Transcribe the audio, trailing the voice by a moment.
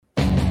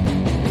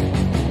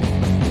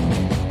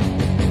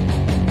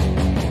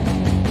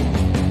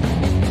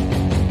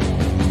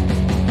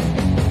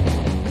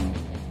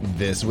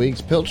This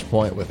week's Pilch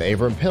Point with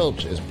Avram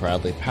Pilch is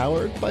proudly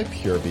powered by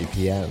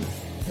PureVPN.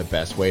 The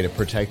best way to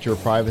protect your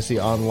privacy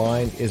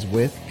online is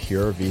with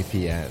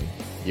PureVPN.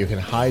 You can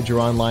hide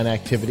your online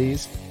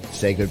activities,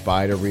 say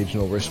goodbye to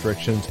regional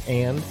restrictions,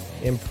 and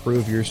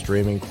improve your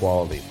streaming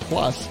quality.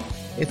 Plus,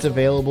 it's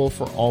available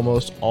for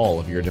almost all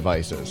of your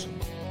devices.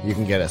 You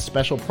can get a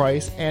special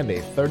price and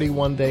a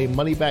 31-day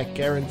money-back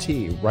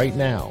guarantee right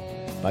now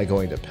by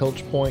going to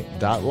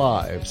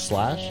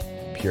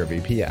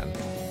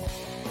pilchpoint.live/PureVPN.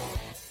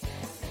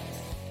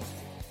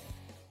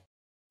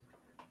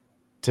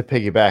 To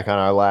piggyback on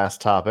our last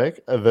topic,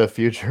 the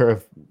future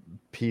of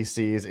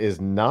PCs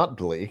is not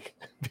bleak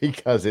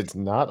because it's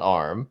not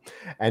ARM,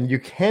 and you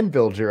can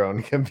build your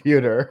own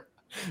computer,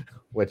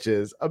 which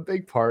is a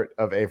big part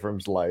of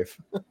Avram's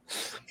life.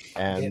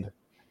 and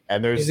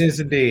there's it is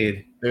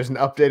indeed. There's an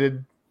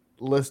updated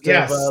list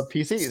of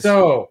PCs.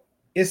 So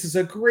this is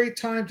a great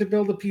time to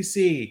build a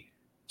PC.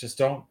 Just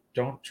don't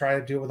try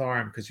to do it with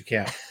ARM because you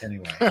can't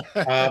anyway.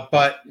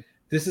 But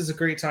this is a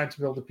great time to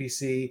build a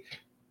PC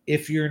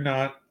if you're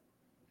not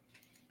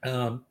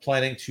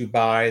planning to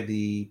buy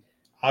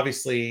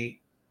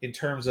obviously in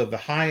terms of the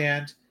high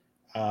end,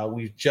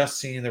 we've just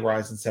seen the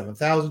Ryzen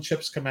 7000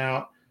 chips come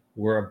out.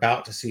 We're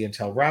about to see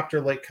Intel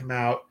Raptor Lake come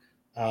out.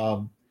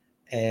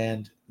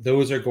 And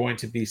those are going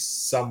to be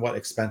somewhat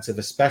expensive,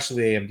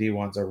 especially AMD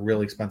ones are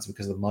really expensive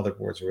because the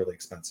motherboards are really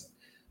expensive.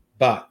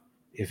 But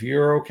if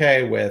you're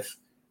okay with,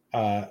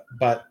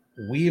 but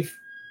we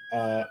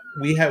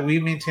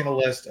maintain a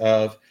list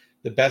of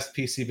the best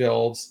PC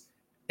builds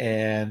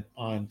and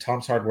on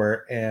Tom's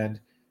Hardware, and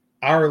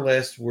our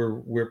list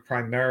we're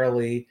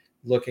primarily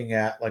looking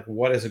at like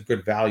what is a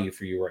good value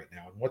for you right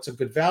now. And what's a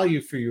good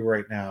value for you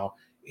right now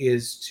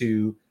is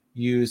to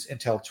use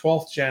Intel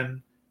 12th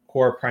gen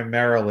core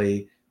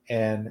primarily,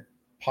 and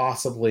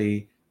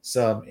possibly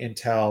some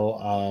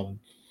Intel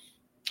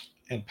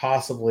and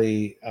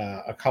possibly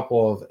a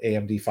couple of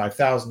AMD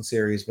 5000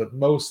 series, but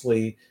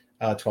mostly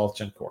 12th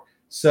gen core.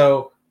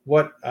 So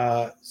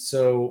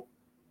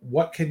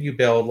what can you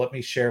build? Let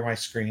me share my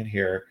screen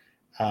here,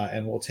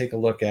 and we'll take a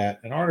look at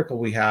an article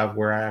we have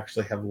where I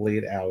actually have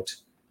laid out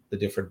the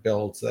different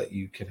builds that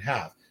you can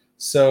have.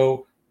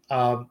 So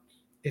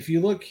if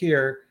you look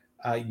here,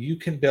 you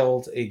can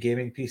build a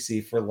gaming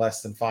PC for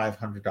less than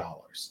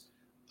 $500.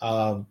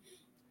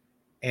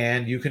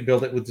 And you can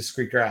build it with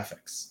discrete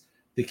graphics.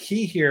 The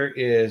key here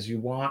is you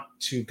want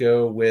to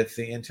go with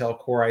the Intel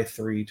Core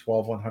i3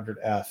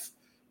 12100F,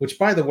 which,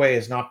 by the way,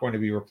 is not going to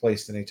be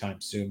replaced anytime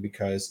soon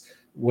because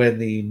when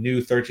the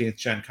new 13th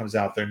gen comes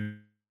out, they're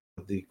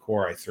the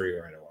Core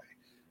i3 right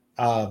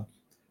away.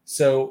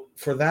 So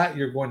for that,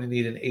 you're going to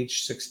need an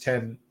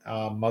H610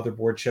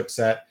 motherboard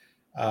chipset.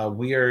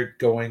 We are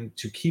going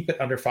to keep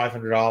it under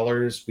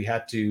 $500. We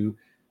had to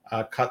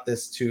cut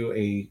this to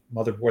a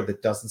motherboard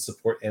that doesn't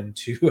support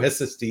M2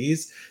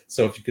 SSDs.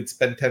 So if you could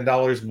spend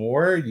 $10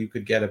 more, you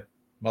could get a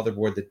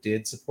motherboard that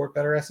did support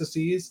better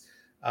SSDs.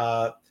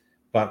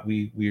 But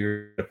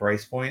we're at a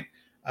price point.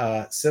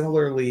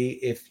 Similarly,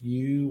 if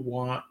you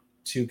want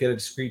to get a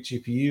discrete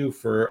GPU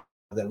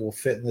that will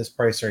fit in this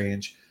price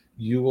range,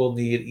 you will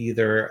need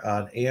either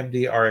an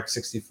AMD RX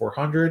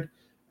 6400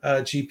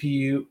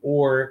 GPU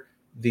or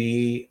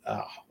the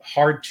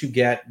hard to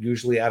get,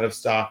 usually out of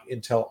stock,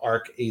 Intel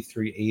Arc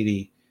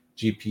A380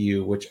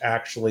 GPU, which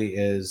actually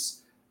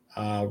is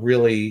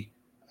really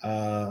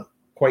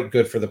quite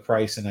good for the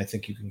price, and I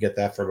think you can get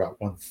that for about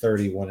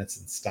 $130 when it's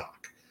in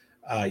stock.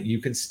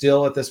 You can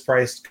still, at this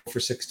price, go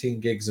for 16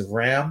 gigs of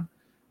RAM,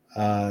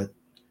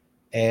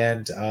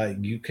 and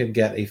you can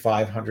get a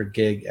 500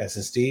 gig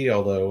SSD,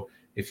 although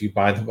if you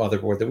buy the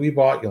motherboard that we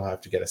bought, you'll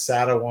have to get a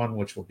SATA one,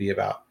 which will be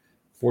about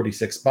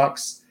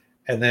 $46.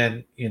 And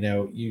then,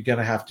 you're going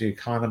to have to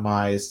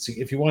economize.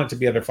 If you want it to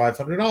be under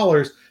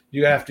 $500,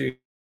 you have to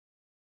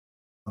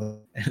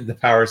and the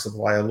power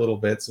supply a little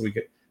bit. So we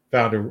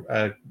found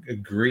a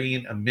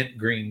mint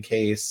green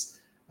case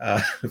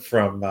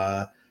from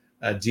a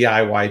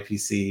DIY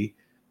PC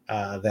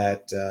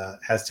that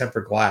has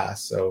tempered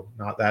glass, so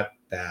not that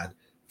bad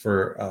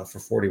for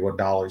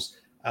 $41.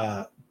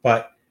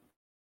 But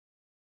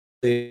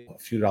a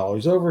few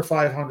dollars over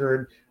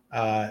 $500,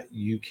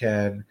 you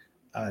can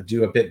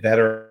do a bit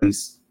better on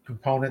these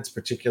components,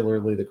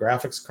 particularly the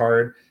graphics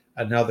card.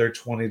 Another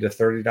 $20 to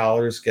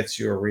 $30 gets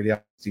you a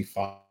Radeon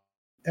 65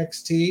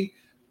 XT,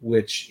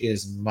 which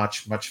is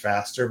much, much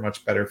faster,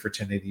 much better for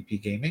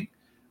 1080p gaming.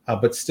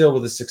 But still,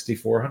 with a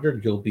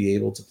 6400, you'll be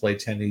able to play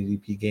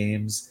 1080p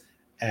games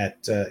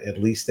at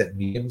least at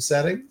medium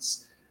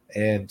settings,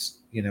 and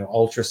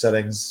ultra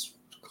settings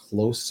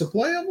close to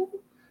playable.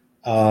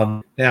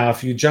 Now,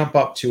 if you jump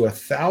up to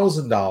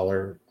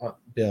 $1,000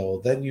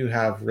 bill, then you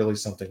have really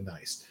something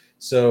nice.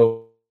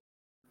 So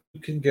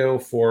you can go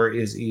for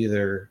is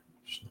either,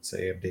 let's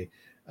say AMD,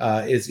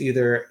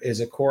 is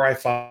a Core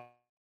i5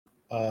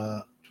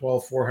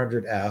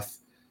 12400F,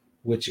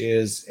 which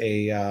is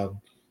a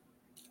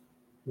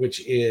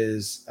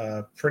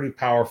pretty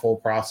powerful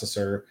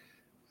processor,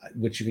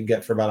 which you can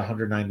get for about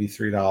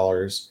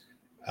 $193.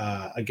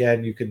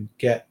 Again, you can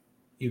get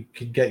you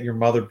can get your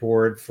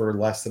motherboard for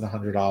less than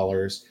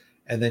 $100,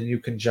 and then you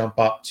can jump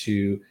up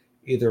to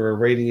either a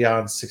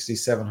Radeon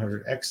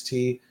 6700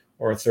 XT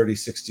or a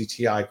 3060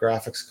 Ti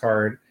graphics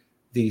card.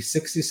 The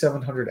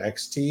 6700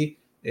 XT,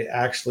 it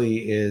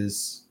actually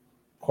is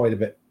quite a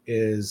bit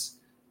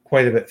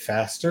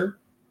faster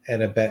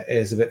and a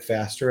bit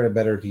faster and a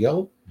better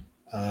deal.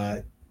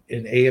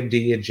 In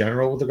AMD in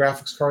general with the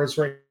graphics cards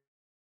right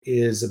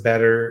is a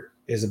better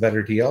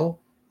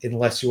deal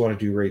unless you want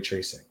to do ray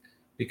tracing,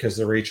 because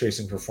the ray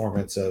tracing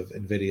performance of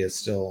NVIDIA is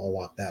still a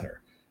lot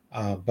better.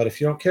 But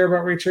if you don't care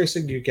about ray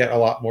tracing, you get a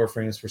lot more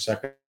frames per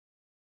second.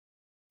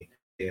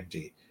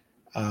 AMD.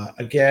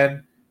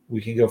 Again,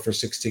 we can go for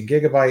 16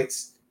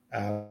 gigabytes,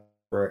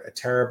 for a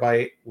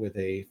terabyte with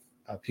a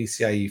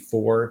PCIe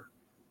 4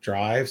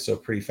 drive, so a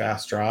pretty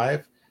fast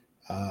drive,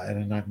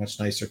 and a much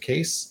nicer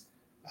case.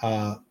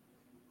 So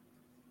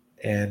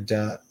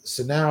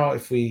now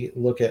if we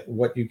look at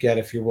what you get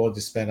if you're willing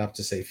to spend up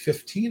to say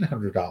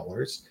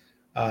 $1,500,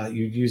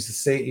 you'd use the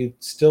same.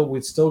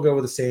 We'd still go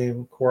with the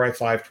same Core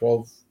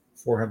i5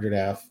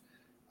 12400F.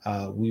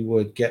 We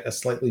would get a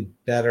slightly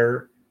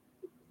better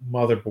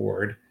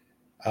motherboard,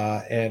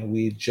 and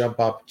we jump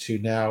up to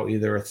now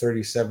either a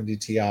 3070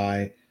 Ti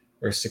or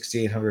a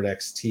 6800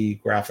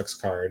 XT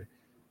graphics card,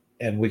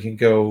 and we can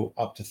go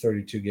up to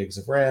 32 gigs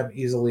of RAM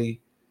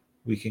easily.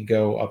 We can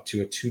go up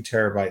to a 2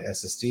 terabyte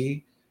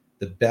SSD.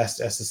 The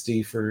best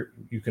SSD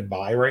you can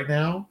buy right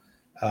now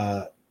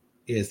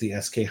is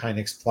the SK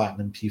Hynix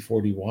Platinum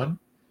P41,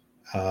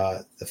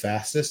 the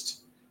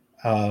fastest,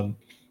 and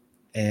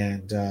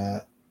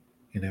a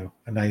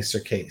nicer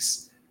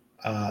case.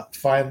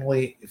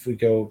 Finally, if we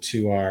go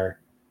to our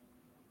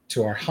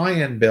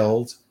high-end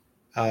build,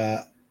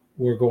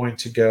 we're going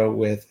to go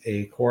with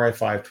a Core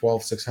i5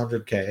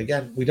 12600K.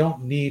 Again, we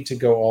don't need to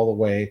go all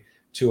the way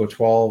to a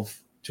Core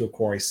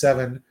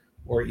i7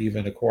 or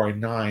even a Core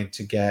i9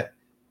 to get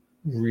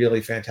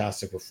really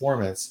fantastic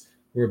performance.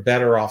 We're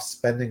better off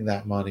spending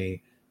that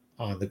money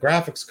on the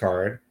graphics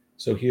card.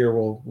 So here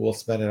we'll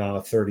spend it on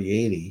a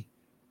 3080,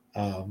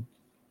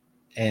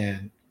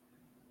 and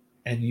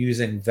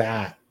using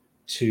that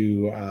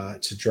to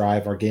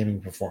drive our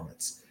gaming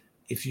performance.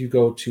 If you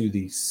go to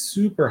the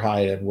super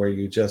high end where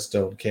you just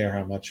don't care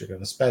how much you're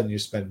going to spend, you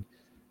spend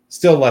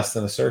still less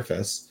than a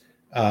Surface,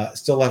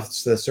 still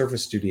less than the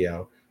Surface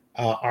Studio.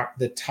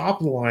 The top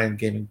of the line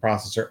gaming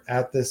processor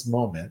at this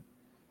moment,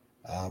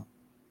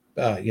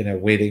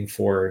 waiting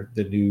for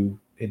the new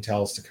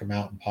Intels to come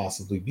out and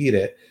possibly beat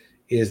it,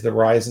 is the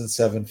Ryzen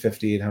 7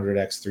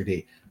 5800X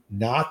 3D,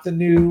 not the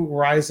new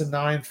Ryzen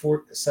 9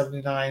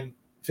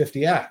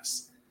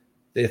 7950X.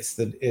 It's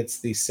the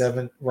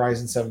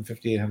Ryzen 7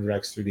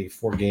 5800X 3D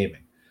for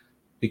gaming,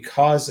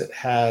 because it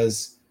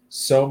has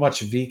so much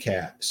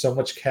VCAche, so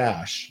much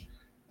cache,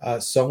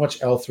 so much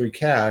L3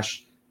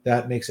 cache,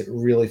 that makes it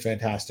really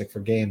fantastic for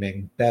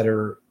gaming,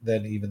 better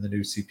than even the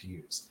new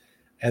CPUs.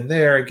 And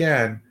there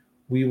again,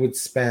 we would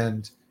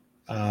spend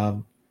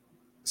the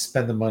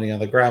money on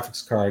the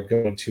graphics card,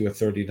 going to a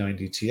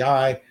 3090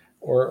 Ti,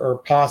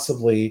 or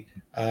possibly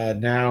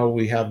now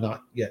we have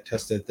not yet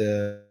tested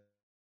the,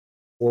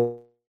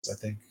 I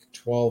think,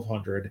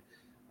 1200,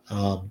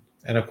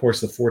 and of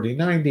course the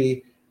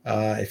 4090.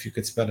 If you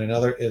could spend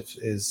another,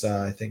 is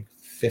I think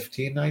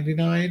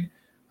 $1599,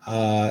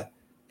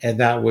 and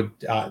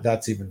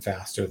that's even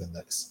faster than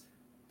this.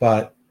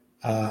 But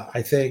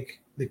I think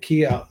the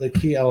key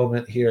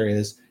element here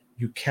is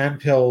you can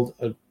build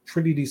a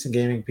pretty decent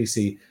gaming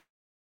PC,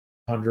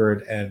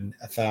 $100 and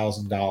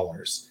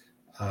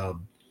 $1,000.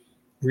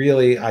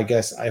 Really, I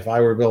guess if I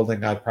were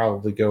building, I'd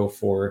probably go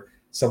for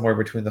somewhere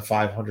between the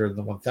 500 and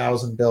the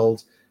 1,000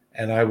 build,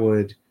 and I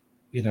would,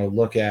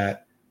 look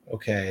at,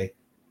 okay,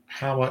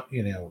 how much,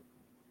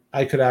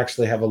 I could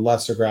actually have a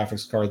lesser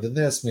graphics card than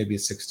this, maybe a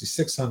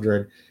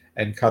 6600,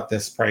 and cut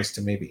this price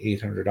to maybe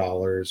 $800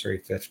 or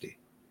 $850.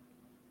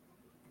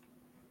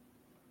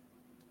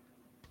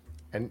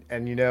 And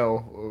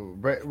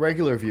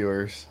regular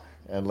viewers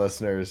and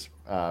listeners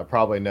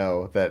probably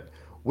know that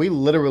we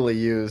literally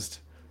used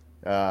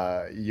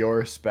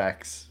your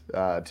specs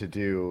to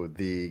do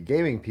the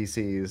gaming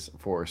PCs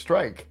for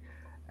Strike,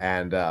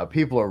 and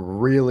people are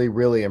really,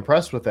 really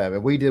impressed with them.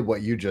 And we did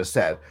what you just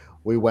said.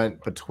 We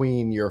went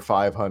between your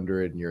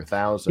 500 and your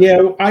 1,000.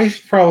 Yeah, I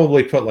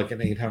probably put like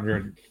an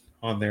 800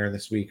 on there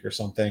this week or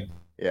something.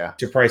 Yeah,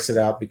 to price it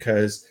out,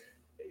 because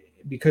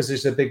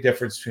there's a big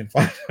difference between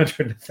 500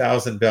 and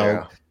 1,000 build,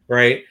 yeah.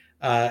 Right?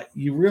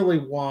 You really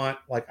want,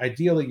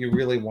 ideally, you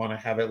really want to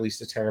have at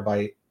least a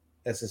terabyte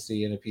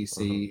SSD in a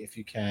PC if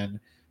you can.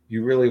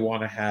 You really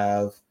want to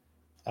have,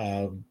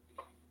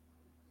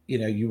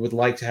 you would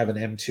like to have an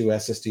M2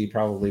 SSD,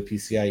 probably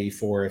PCIe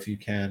 4 if you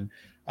can.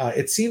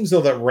 It seems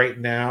though that right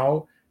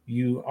now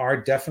you are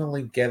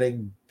definitely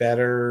getting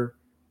better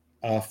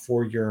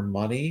for your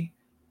money,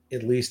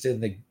 at least in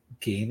the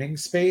gaming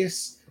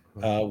space,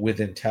 with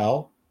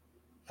Intel.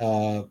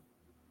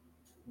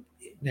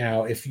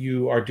 Now, if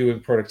you are doing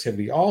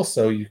productivity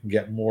also, you can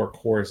get more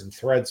cores and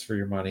threads for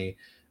your money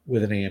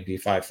with an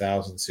AMD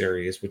 5000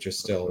 series, which is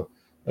still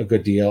a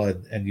good deal.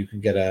 And you can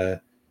get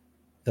a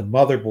The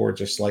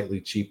motherboards are slightly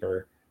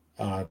cheaper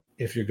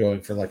if you're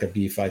going for like a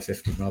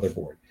B550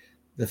 motherboard.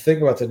 The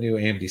thing about the new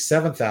AMD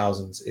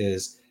 7000s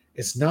is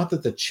it's not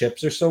that the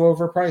chips are so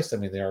overpriced. I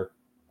mean, they are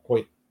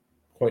quite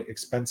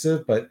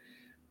expensive, but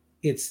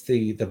it's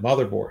the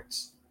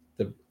motherboards.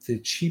 The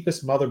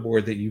cheapest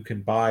motherboard that you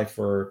can buy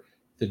for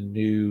the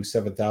new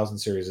 7000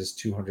 series is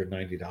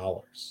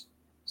 $290.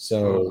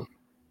 So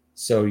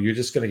so you're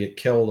just going to get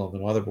killed on the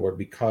motherboard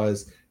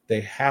because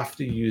they have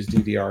to use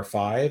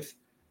DDR5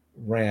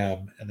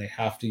 RAM and they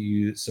have to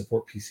use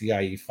support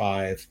PCIe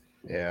 5.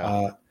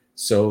 Yeah.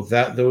 So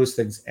that those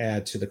things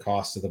add to the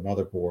cost of the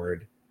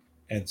motherboard.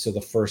 And so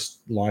the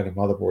first line of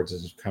motherboards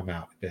that have come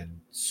out have been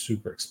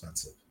super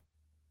expensive.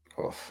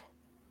 Oof.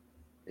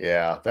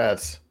 Yeah,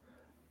 that's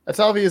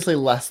obviously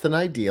less than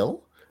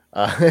ideal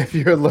if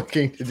you're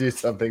looking to do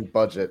something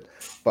budget.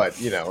 But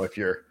if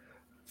you're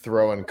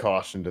throwing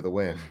caution to the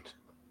wind,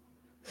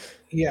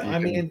 Yeah, I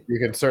mean, you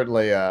can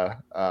certainly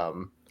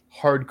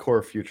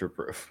hardcore future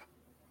proof.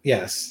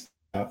 yes.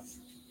 And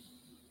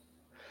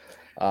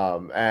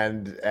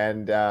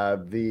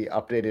the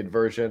updated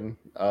version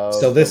of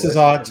So this is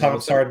on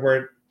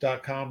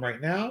ThomasHardware.com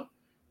right now.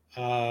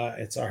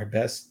 It's our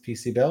best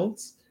PC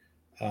builds.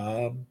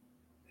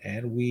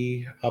 And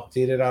we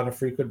update it on a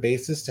frequent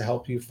basis to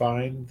help you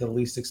find the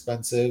least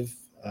expensive,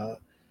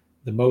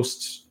 the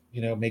most,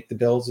 make the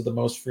builds of the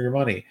most for your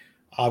money.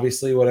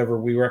 Obviously, whatever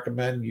we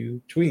recommend,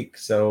 you tweak.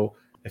 So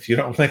if you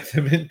don't like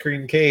the mint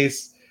green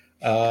case,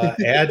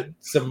 add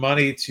some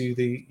money to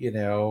the,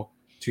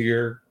 to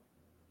your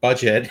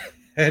budget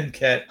and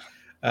get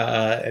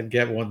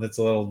one that's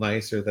a little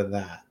nicer than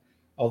that.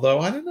 Although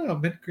I don't know,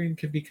 mint green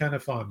can be kind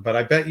of fun, but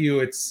I bet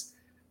you it's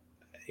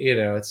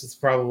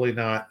probably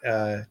not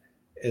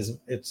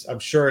I'm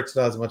sure it's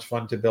not as much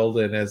fun to build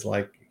in as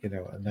like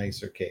a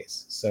nicer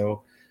case.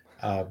 So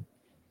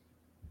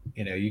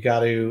you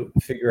got to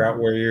figure out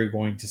where you're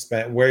going to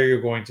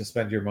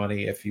spend your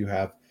money if you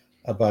have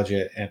a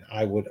budget, and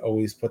I would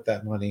always put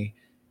that money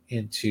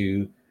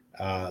into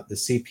the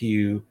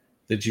CPU,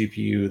 the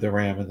GPU, the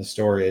RAM, and the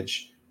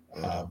storage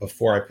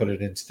before I put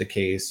it into the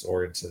case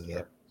or into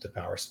the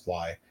power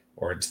supply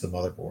or into the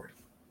motherboard.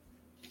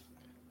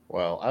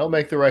 Well, I'll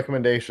make the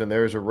recommendation.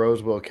 There's a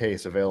Rosewell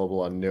case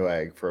available on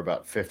Newegg for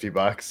about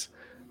 $50.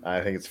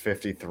 I think it's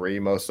 53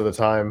 most of the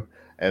time.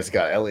 And it's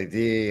got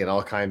LED and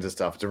all kinds of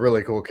stuff. It's a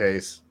really cool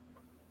case.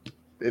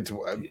 It's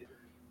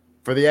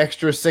for the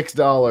extra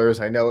 $6.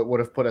 I know it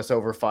would have put us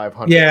over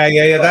 500.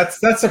 Yeah. That's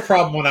the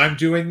problem when I'm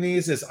doing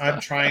these is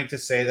I'm trying to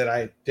say that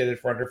I did it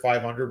for under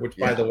 500, which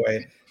by the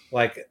way,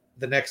 like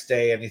the next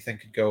day anything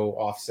could go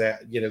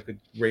offset. Could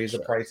raise the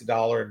price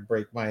 $1 and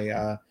break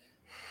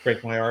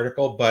my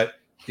article. But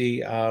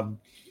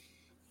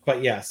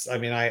but yes, I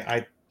mean,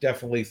 I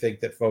definitely think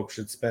that folks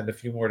should spend a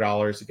few more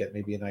dollars to get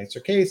maybe a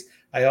nicer case.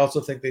 I also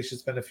think they should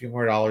spend a few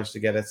more dollars to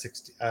get a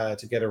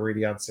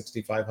Radeon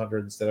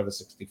 6500 instead of a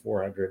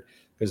 6400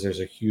 because there's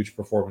a huge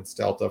performance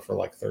delta for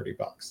like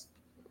 $30.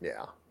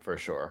 Yeah, for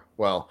sure.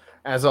 Well,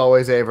 as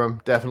always,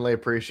 Avram, definitely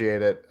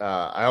appreciate it.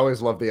 I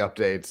always love the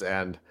updates,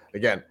 and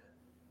again,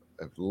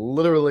 I've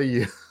literally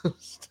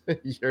used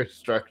your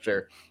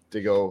structure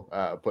to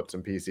go put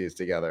some PCs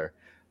together.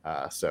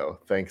 So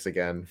thanks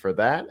again for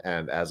that.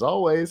 And as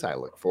always, I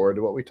look forward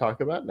to what we talk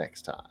about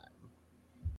next time.